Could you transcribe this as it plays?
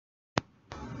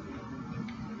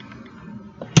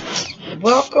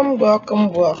Welcome,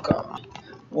 welcome, welcome.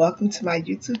 Welcome to my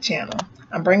YouTube channel.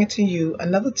 I'm bringing to you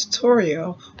another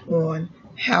tutorial on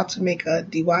how to make a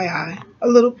DIY, a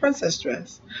little princess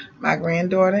dress. My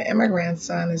granddaughter and my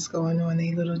grandson is going on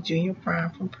a little junior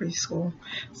prom from preschool.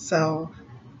 So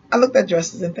I looked at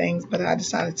dresses and things, but I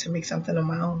decided to make something on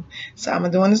my own. So I'm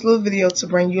doing this little video to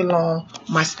bring you along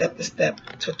my step-to-step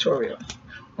tutorial.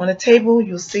 On the table,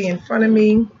 you'll see in front of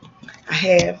me, I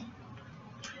have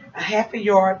a half a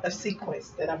yard of sequins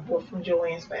that I bought from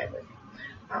Joann's Fabric.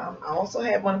 I also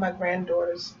have one of my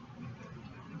granddaughter's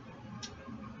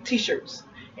t-shirts,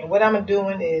 and what I'm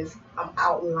doing is I'm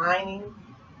outlining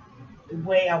the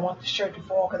way I want the shirt to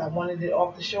fall because I wanted it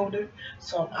off the shoulder,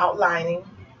 so I'm outlining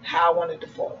how I want it to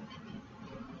fall.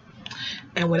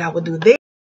 And what I would do there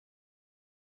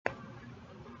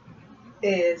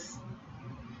is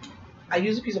I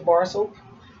use a piece of bar soap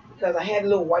because I had a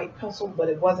little white pencil but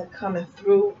it wasn't coming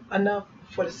through enough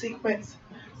for the sequence,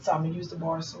 so I'm going to use the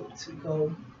bar soap to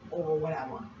go over what I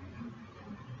want.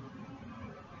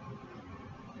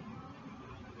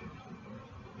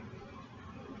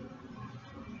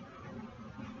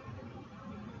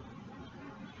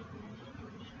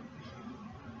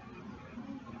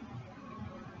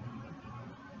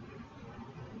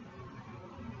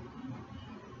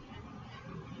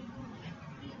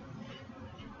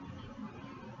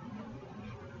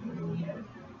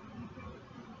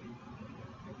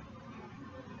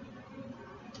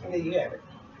 And there you have it.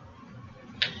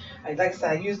 Like I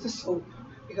said, I used the soap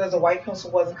because the white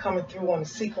pencil wasn't coming through on the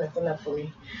sequence enough for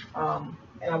me. And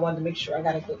I wanted to make sure I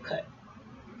got a good cut.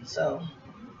 So,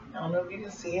 I don't know if you can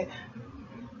see it.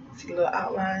 See a little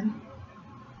outline.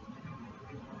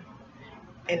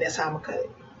 And that's how I'm going to cut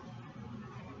it.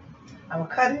 I'm going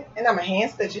to cut it and I'm going to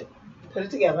hand stitch it, put it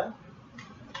together.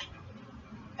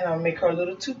 And I'm going to make her a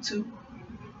little tutu.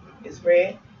 It's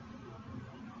red.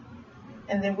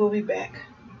 And then we'll be back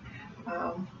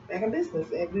in business,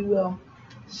 and we will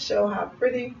show how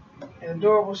pretty and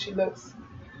adorable she looks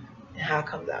and how it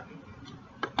comes out.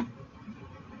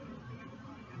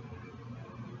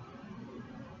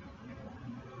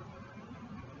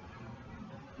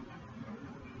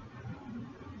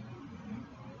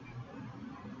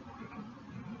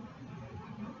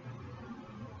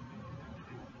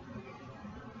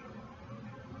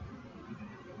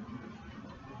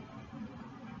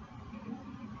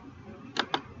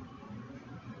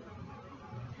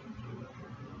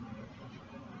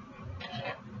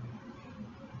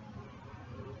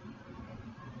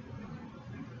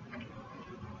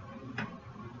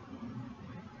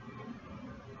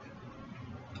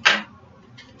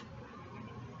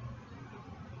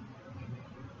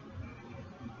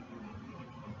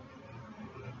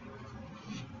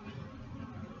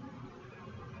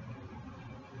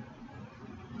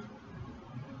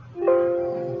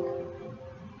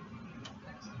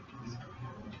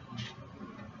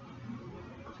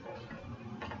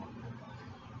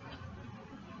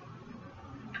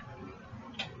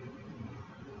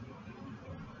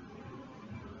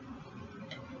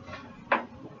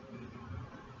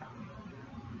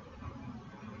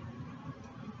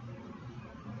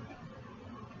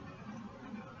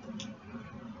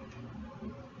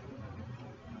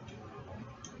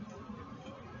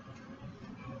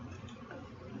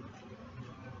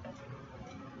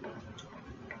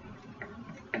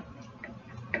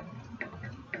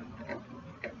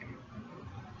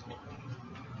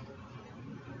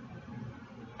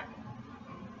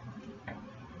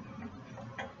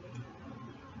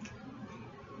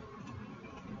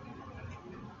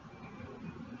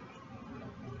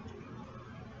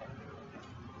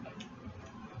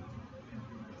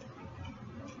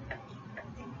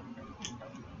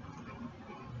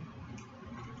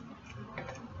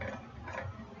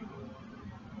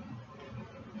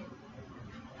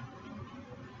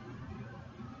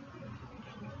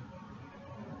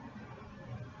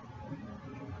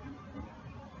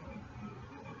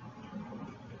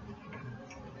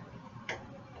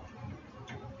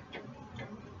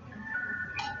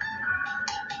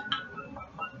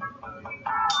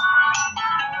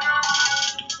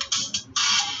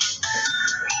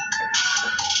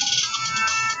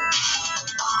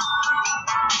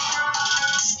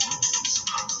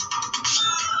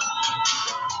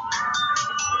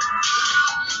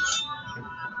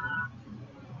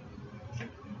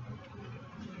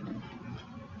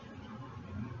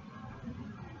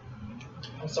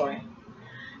 I'm sorry.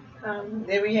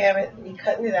 There we have it. Me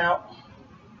cutting it out.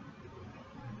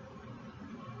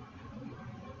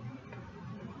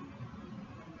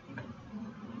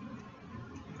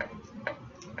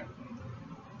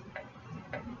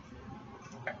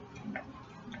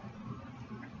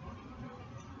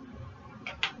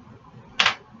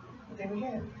 there we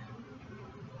have it.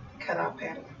 Cutout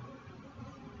pattern.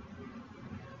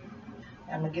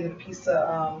 I'm gonna get a piece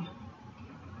of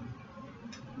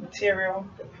material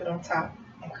to put on top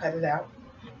and cut it out,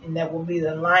 and that will be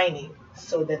the lining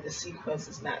so that the sequence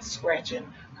is not scratching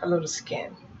her little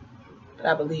skin. But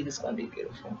I believe it's going to be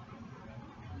beautiful.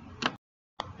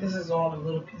 This is all the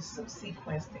little pieces of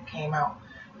sequence that came out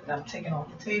that I'm taking off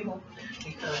the table,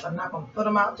 because I'm not going to put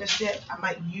them out just yet. I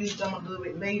might use them a little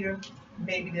bit later,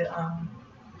 maybe to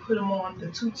put them on the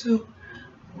tutu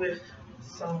with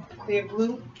some clear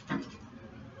glue.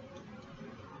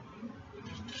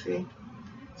 See?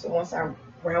 So once I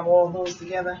wrap all those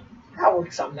together, I'll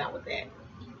work something out with that.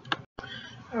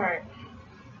 Alright.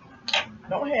 I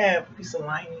don't have a piece of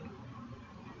lining,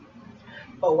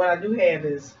 but what I do have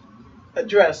is a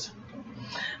dress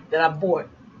that I bought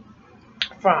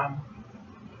from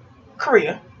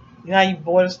Korea. You know how you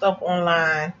bought stuff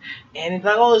online and it's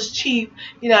like, oh, it's cheap,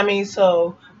 you know what I mean?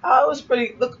 So it was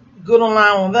pretty look good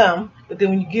online on them, but then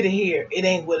when you get it here, it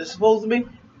ain't what it's supposed to be.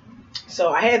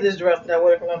 So I had this dress that I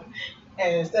ordered from them,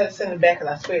 and instead of sending it back,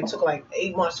 because I swear it took like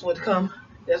 8 months for it to come,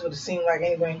 that's what it seemed like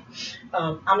anyway,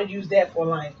 I'm going to use that for a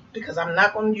line, because I'm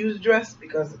not going to use the dress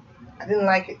because I didn't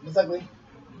like it. It was ugly.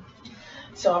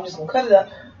 So I'm just going to cut it up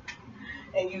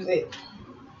and use it.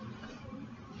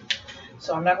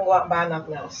 So I'm not going to go out and buy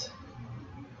nothing else.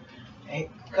 Okay?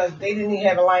 Because they didn't even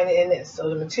have a lining in this. So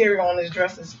the material on this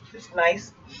dress is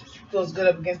nice. Feels good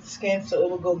up against the skin, so it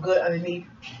will go good underneath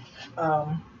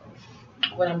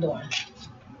what I'm doing.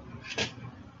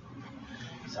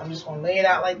 So I'm just going to lay it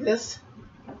out like this.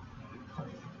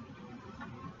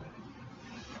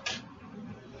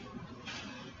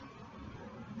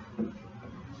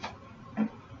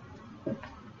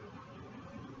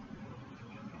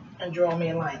 And draw me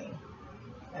a lining.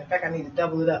 In fact, I need to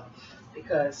double it up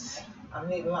because I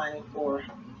need a lining for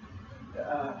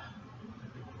the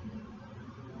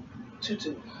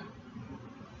tutu.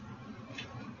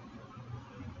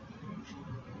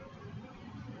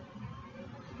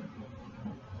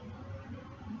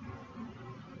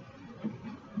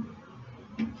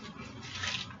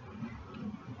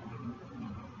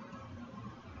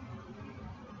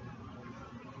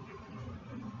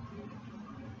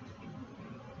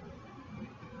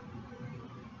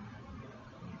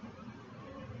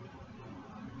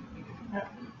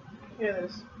 Here it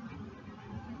is.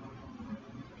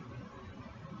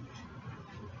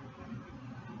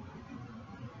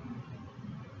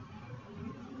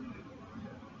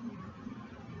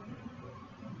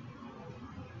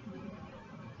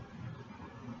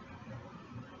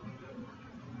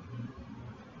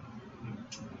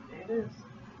 There it is.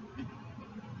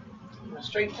 My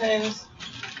straight pins.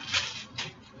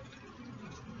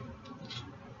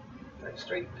 Like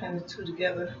straight pin the two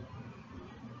together.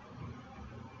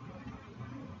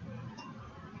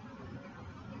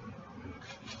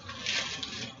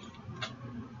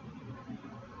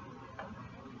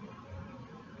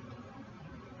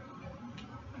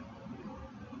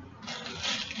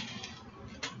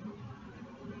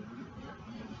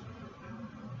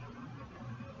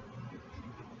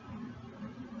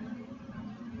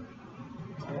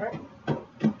 Alright.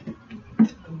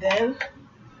 And then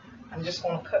I'm just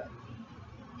going to cut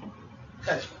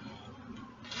it.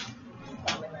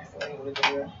 Find a nice angle with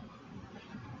it.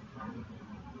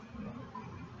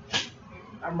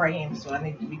 I'm right-handed, so I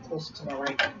need to be closer to my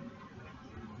right.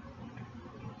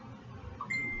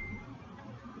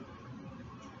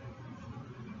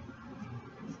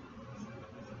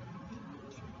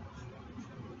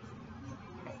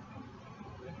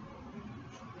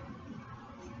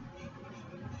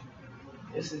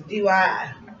 This is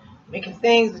DIY. Making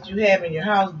things that you have in your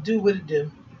house do what it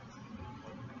do.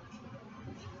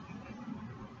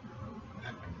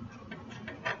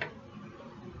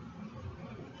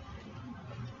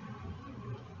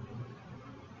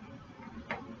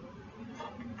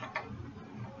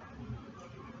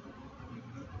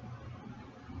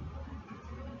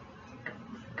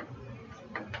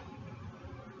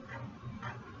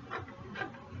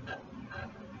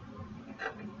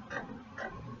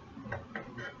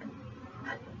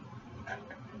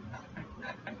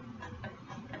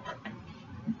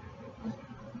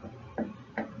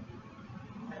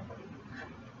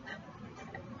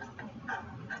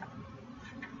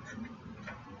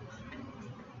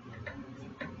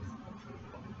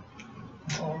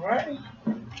 Alright.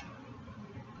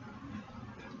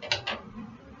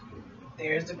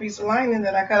 There's the piece of lining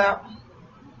that I cut out.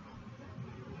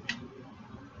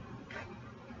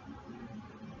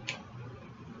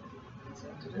 So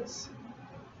I'll do this.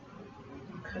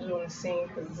 Cut it on the seam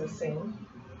because it's a seam.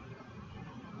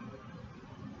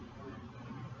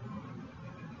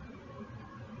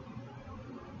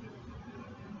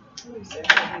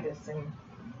 seam.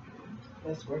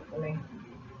 This worked for me.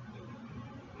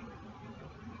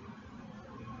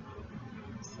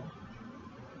 So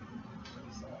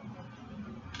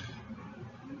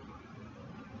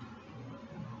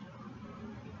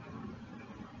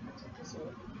take this off.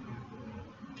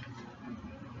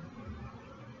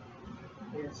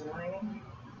 Here's the lining.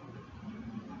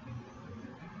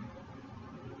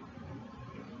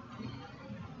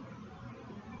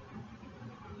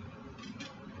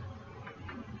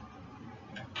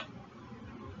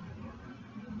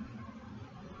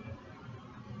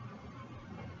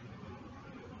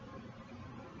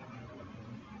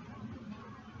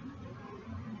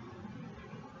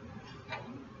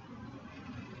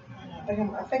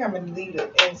 I think I'm gonna leave the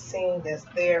inseam that's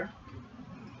there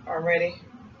already,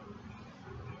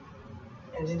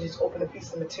 and then just open a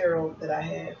piece of material that I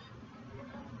have.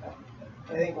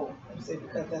 There you go. Let me see,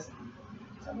 because that's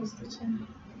double stitching.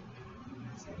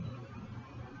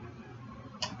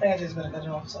 I think I just gonna cut it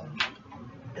off so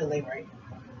it'll lay right.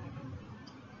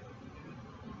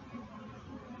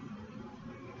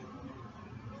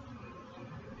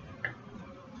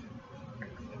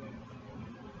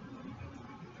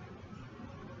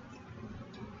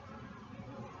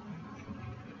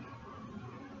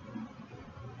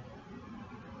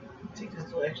 Take this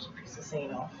little extra piece of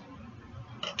seam off.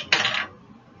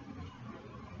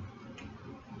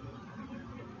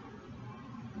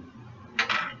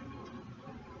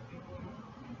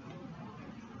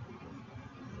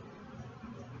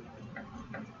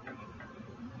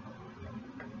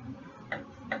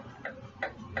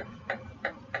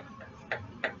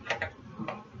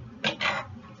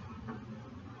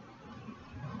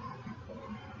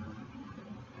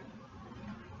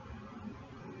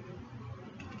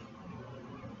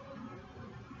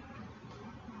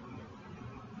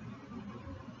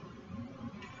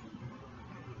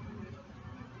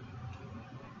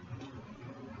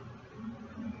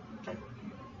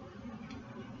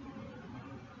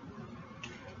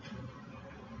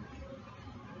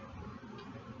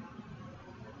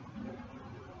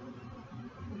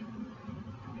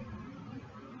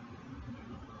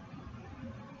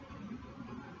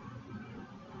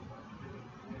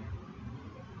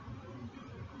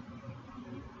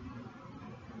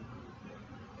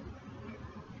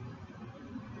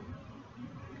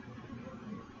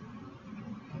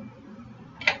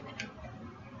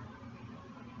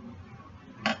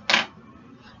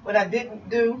 What I didn't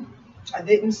do, I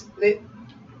didn't split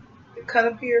the cut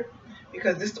up here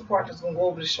because this is the part that's going to go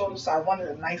over the shoulder, so I wanted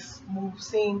a nice smooth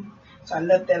seam. So I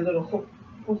left that little hook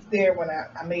there when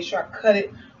I made sure I cut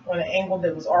it on an angle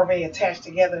that was already attached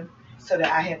together so that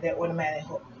I have that automatic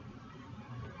hook.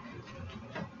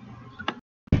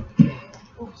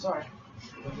 Oh, sorry.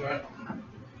 That's right.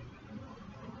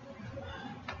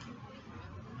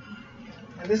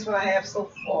 And this is what I have so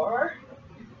far.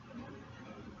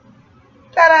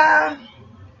 Ta-da!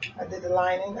 I did the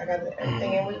lining. I got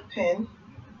everything in with a pin.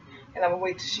 And I'm going to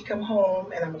wait till she come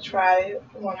home and I'm going to try it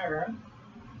on her.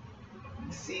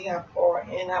 See how far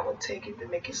in I will take it to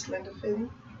make it slender fitting.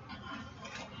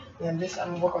 And this, I'm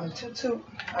going to work on the tutu.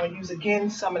 I'm going to use again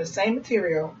some of the same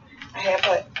material. I have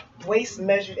her waist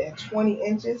measured at 20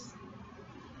 inches.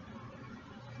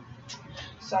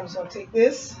 So I'm just going to take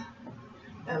this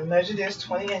and measure this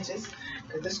 20 inches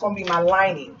because this is going to be my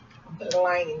lining. Put a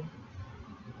lining.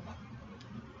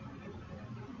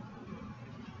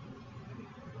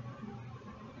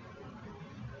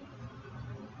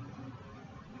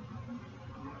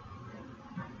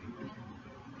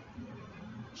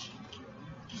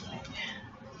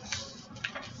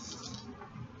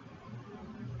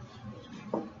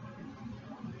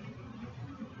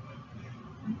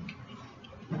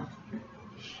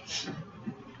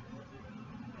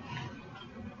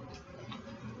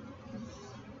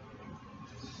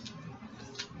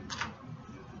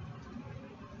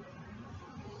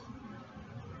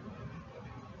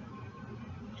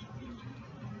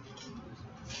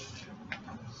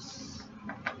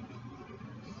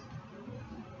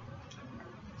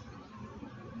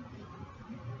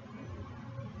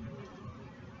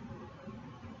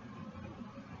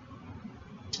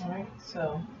 Alright,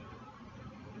 so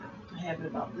I have it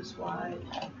about this wide.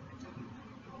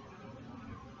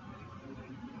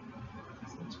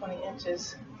 20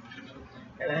 inches.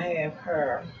 And I have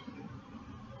her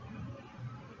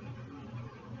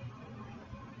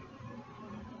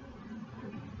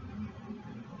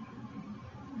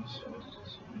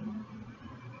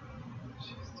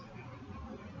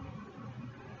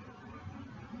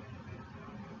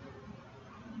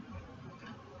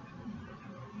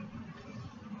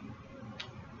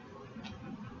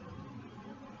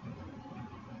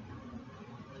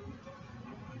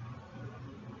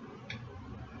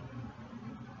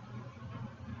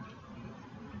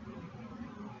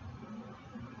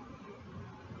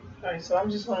Alright, so I'm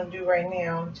just going to do right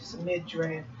now, just a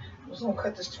mid-draft. I'm just going to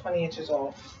cut this 20 inches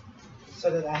off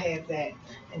so that I have that.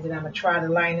 And then I'm going to try to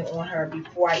line it on her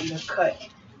before I even cut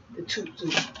the tutu.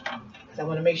 Because I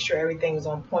want to make sure everything is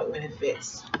on point when it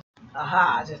fits.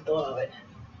 Aha, I just thought of it.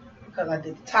 Because I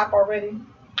did the top already,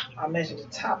 I'll measure the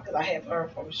top because I have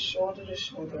her from shoulder to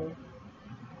shoulder.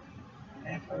 I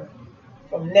have her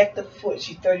from neck to foot.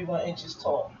 She's 31 inches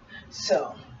tall.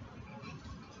 So,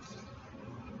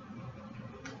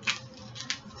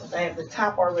 since I have the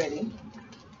top already,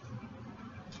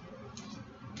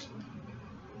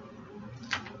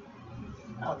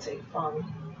 I'll take from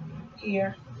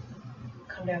here,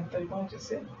 come down 31 inches.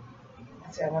 See?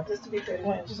 I want this to be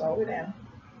 31 inches all the way down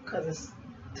because it's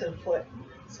to the foot.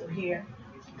 So here,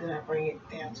 then I bring it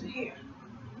down to here.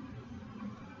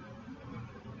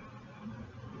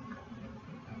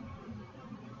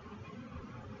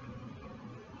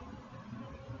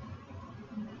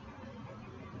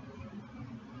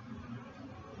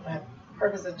 My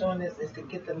purpose of doing this is to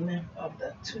get the length of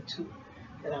the tutu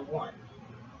that I want.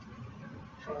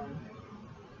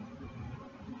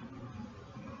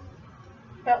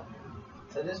 Yep.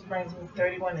 So this brings me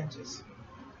 31 inches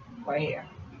right here.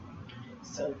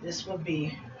 So this would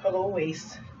be her little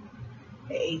waist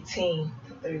at 18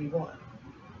 to 31.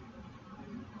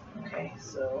 Okay,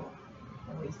 so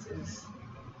the waist is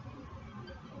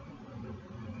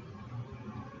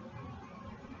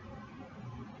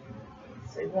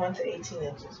say 1 to 18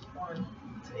 inches. 1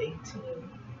 to 18.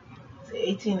 Say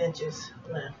 18 inches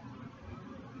length.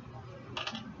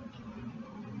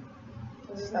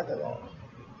 This is not that long.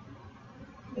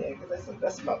 Yeah, because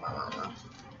that's about my mama.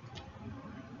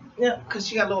 Yeah, because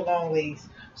she got little long legs.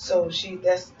 So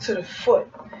that's to the foot.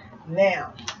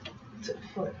 Now, to the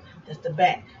foot. That's the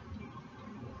back.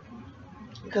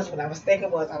 Because what I was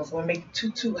thinking was I was going to make the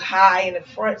tutu high in the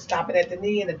front, stopping at the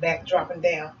knee, and the back dropping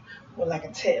down with like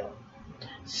a tail.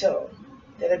 So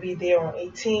that'll be there on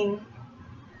 18.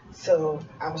 So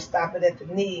I will stop it at the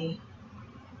knee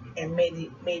and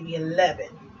maybe 11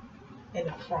 in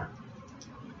the front.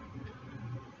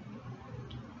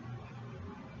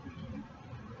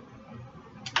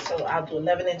 So I'll do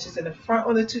 11 inches in the front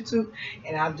on the tutu,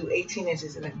 and I'll do 18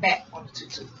 inches in the back on the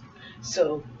tutu.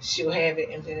 So she'll have it,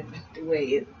 and then the way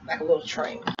it like a little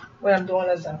train. What I'm doing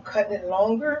is I'm cutting it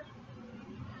longer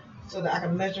so that I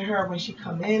can measure her when she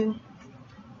come in,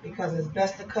 because it's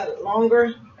best to cut it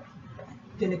longer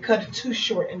than to cut it too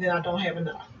short and then I don't have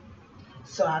enough.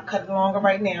 So I cut it longer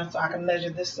right now so I can measure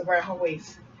this around her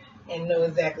waist and know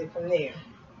exactly from there.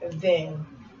 And then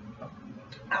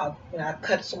when I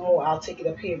cut some more, I'll take it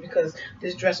up here because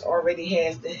this dress already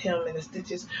has the hem and the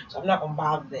stitches, so I'm not going to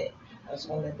bother that. I just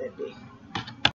want to let that be.